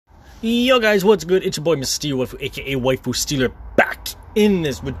Yo guys, what's good? It's your boy Mr. Steel Waifu, aka Waifu Stealer, back in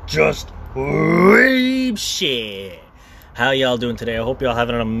this with just rape shit. How y'all doing today? I hope y'all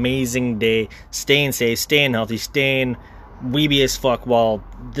having an amazing day, staying safe, staying healthy, staying weeby as fuck while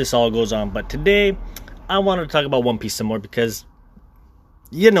this all goes on. But today, I wanted to talk about One Piece some more because,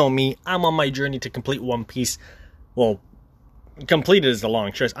 you know me, I'm on my journey to complete One Piece. Well, completed is the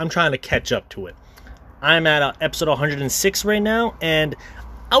long stretch. I'm trying to catch up to it. I'm at episode 106 right now, and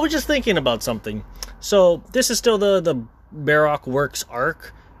I was just thinking about something. So, this is still the Baroque Works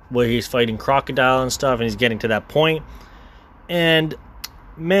arc, where he's fighting Crocodile and stuff, and he's getting to that point. And,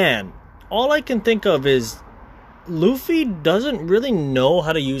 man, all I can think of is Luffy doesn't really know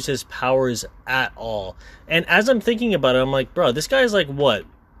how to use his powers at all. And as I'm thinking about it, I'm like, bro, this guy's like, what,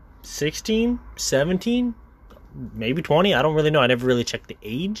 16, 17, maybe 20? I don't really know. I never really checked the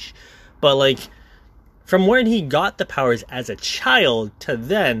age. But, like, from when he got the powers as a child to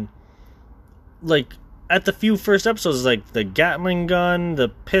then, like, at the few first episodes, like, the Gatling gun, the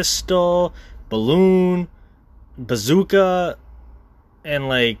pistol, balloon, bazooka, and,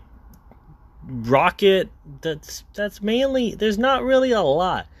 like, rocket, that's mainly, there's not really a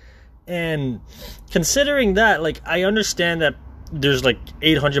lot. And considering that, like, I understand that there's, like,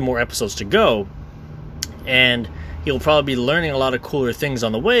 800 more episodes to go, and he'll probably be learning a lot of cooler things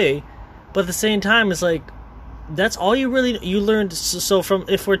on the way. But at the same time, it's like, that's all you learned. So from,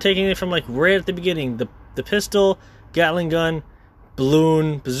 if we're taking it from like right at the beginning, the pistol, Gatling gun,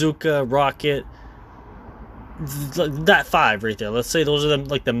 balloon, bazooka, rocket, that 5 right there. Let's say those are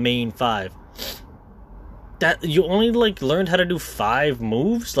the main 5. That you only like learned how to do 5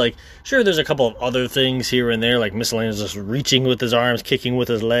 moves. Like, sure, there's a couple of other things here and there, like miscellaneous, just reaching with his arms, kicking with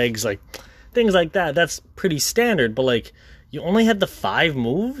his legs, like things like that. That's pretty standard. But like, you only had the 5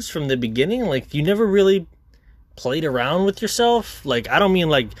 moves from the beginning? Like, you never really played around with yourself? Like, I don't mean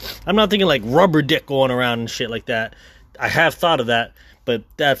like, I'm not thinking like rubber dick going around and shit like that. I have thought of that, but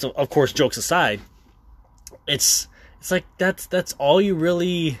that's, of course, jokes aside. It's like, that's all you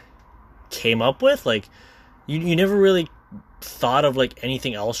really came up with? Like, you never really thought of like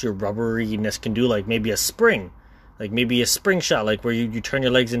anything else your rubberiness can do? Like maybe a spring. Like maybe a spring shot, like where you turn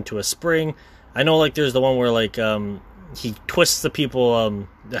your legs into a spring. I know like there's the one where like, he twists the people,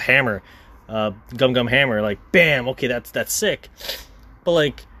 the hammer, Gum Hammer, like, bam, okay, that's sick. But,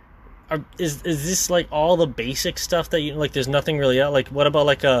 like, is this, like, all the basic stuff that you, like, there's nothing really out? Like, what about,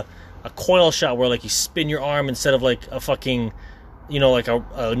 like, a coil shot where, like, you spin your arm instead of, like, a fucking, you know, like,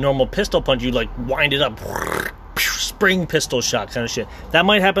 a normal pistol punch, you, like, wind it up, spring pistol shot kind of shit. That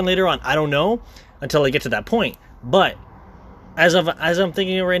might happen later on, I don't know, until I get to that point. But, as I'm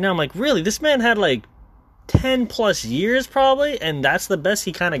thinking right now, I'm like, really, this man had, like, 10 plus years probably, and that's the best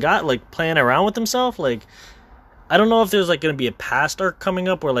he kind of got, like, playing around with himself. Like, I don't know if there's like going to be a past arc coming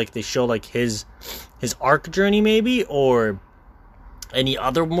up where like they show like his arc journey maybe, or any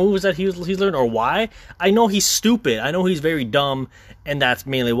other moves that he's learned, or why. I know he's stupid, I know he's very dumb, and that's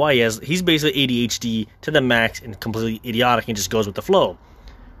mainly why he's basically ADHD to the max and completely idiotic and just goes with the flow.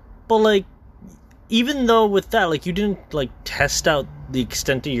 But like, even though with that, like, you didn't like test out the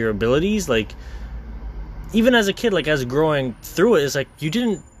extent of your abilities, like, even as a kid, like, as growing through it, it's like, you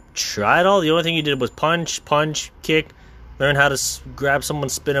didn't try it all. The only thing you did was punch, kick, learn how to grab someone,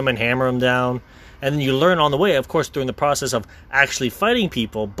 spin them, and hammer them down. And then you learn on the way, of course, during the process of actually fighting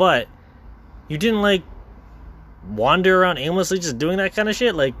people, but you didn't, like, wander around aimlessly just doing that kind of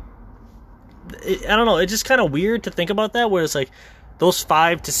shit. Like, I don't know, it's just kind of weird to think about that, where it's like, those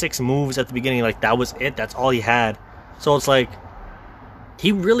 5 to 6 moves at the beginning, like, that was it, that's all he had. So it's like,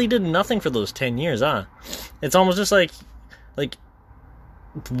 he really did nothing for those 10 years, huh? It's almost just like,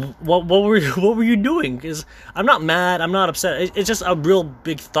 what were you doing? Because I'm not mad, I'm not upset. It's just a real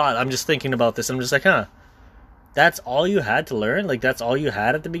big thought. I'm just thinking about this. I'm just like, huh? That's all you had to learn? Like, that's all you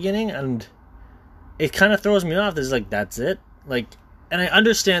had at the beginning? And it kind of throws me off. It's like, that's it? Like, and I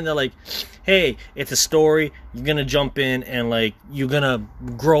understand that, like, hey, it's a story, you're gonna jump in and, like, you're gonna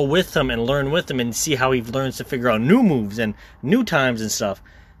grow with him and learn with him and see how he learns to figure out new moves and new times and stuff.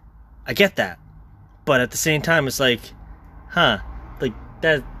 I get that. But at the same time, it's like, huh, like,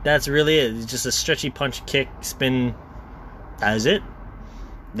 that's really it. It's just a stretchy punch, kick, spin. That is it?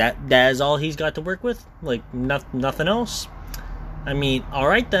 That is all he's got to work with? Like, nothing else? I mean,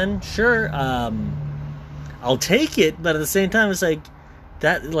 alright then, sure, I'll take it, but at the same time, it's like,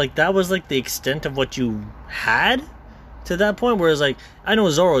 that was like the extent of what you had to that point. Whereas like, I know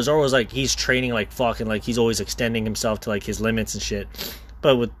Zoro's like, he's training like fucking, like, he's always extending himself to like his limits and shit.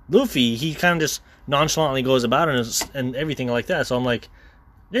 But with Luffy, he kind of just nonchalantly goes about it and everything like that. So I'm like,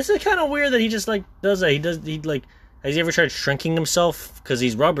 this is kind of weird that he just like does that. He like Has he ever tried shrinking himself? Because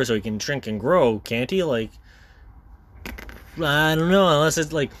he's rubber, so he can shrink and grow, can't he? Like, I don't know. Unless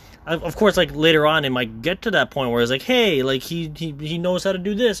it's like, of course, like later on, it might get to that point where it's like, hey, like he knows how to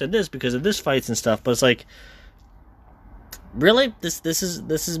do this and this because of this fights and stuff. But it's like, really, this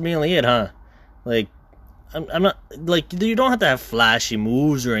is mainly it, huh? Like, I'm not like, you don't have to have flashy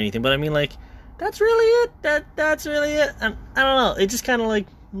moves or anything, but I mean, like, that's really it. That's really it. I don't know. It just kind of like,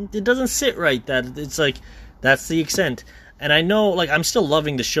 it doesn't sit right. That it's like, that's the extent. And I know, like, I'm still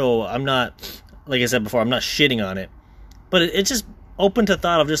loving the show. I'm not, like I said before, I'm not shitting on it. But it's just open to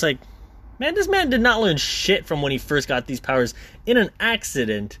thought of just like, man, this man did not learn shit from when he first got these powers in an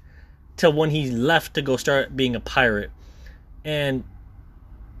accident to when he left to go start being a pirate. And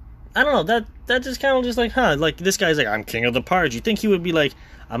I don't know, that just kind of just like, huh, like this guy's like, I'm king of the pirates. You think he would be like,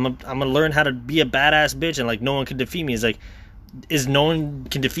 I'm gonna learn how to be a badass bitch and like no one can defeat me? It's like, is no one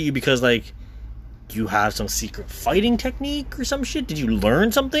can defeat you because like you have some secret fighting technique or some shit? Did you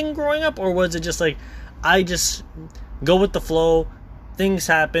learn something growing up? Or was it just like, I just go with the flow, things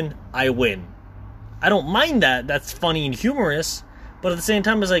happen, I win? I don't mind that. That's funny and humorous. But at the same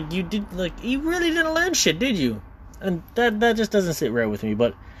time, it's like, you really didn't learn shit, did you? And that just doesn't sit right with me.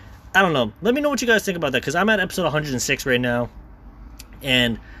 But I don't know. Let me know what you guys think about that, because I'm at episode 106 right now.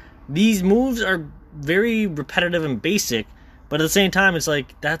 And these moves are very repetitive and basic. But at the same time, it's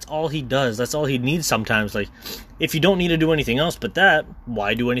like, that's all he does. That's all he needs sometimes. Like, if you don't need to do anything else but that,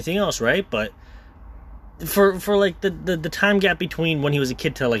 why do anything else, right? But for like the time gap between when he was a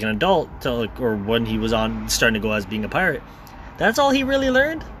kid to like an adult to like, or when he was on starting to go as being a pirate, that's all he really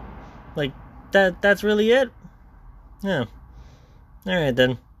learned? Like, that's really it? Yeah. Alright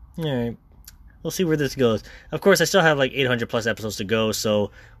then. Alright. We'll see where this goes. Of course, I still have like 800 plus episodes to go,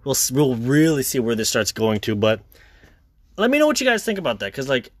 so we'll really see where this starts going to, but let me know what you guys think about that, because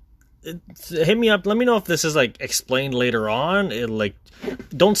like, hit me up, let me know if this is like explained later on. It like,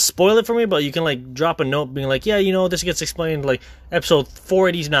 don't spoil it for me, but you can like drop a note being like, yeah, you know, this gets explained like episode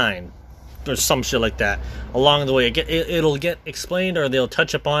 489 or some shit like that along the way. It'll get explained, or they'll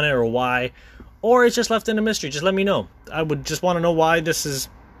touch upon it, or why, or it's just left in a mystery. Just let me know. I would just want to know why this is,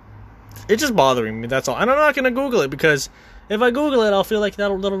 it's just bothering me, that's all. And I'm not gonna Google it, because if I Google it, I'll feel like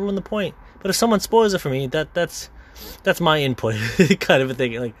that'll ruin the point. But if someone spoils it for me, that's my input, kind of a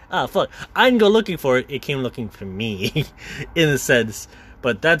thing. Like, fuck, I didn't go looking for it, it came looking for me, in a sense.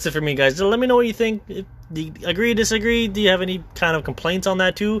 But that's it for me, guys. So let me know what you think. Do you agree, disagree? Do you have any kind of complaints on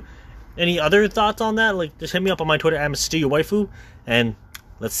that too? Any other thoughts on that? Like, just hit me up on my Twitter, I'm still your waifu, and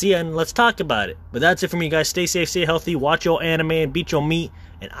let's see and let's talk about it. But that's it for me, guys. Stay safe, stay healthy, watch your anime and beat your meat,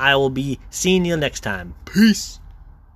 and I will be seeing you next time. Peace.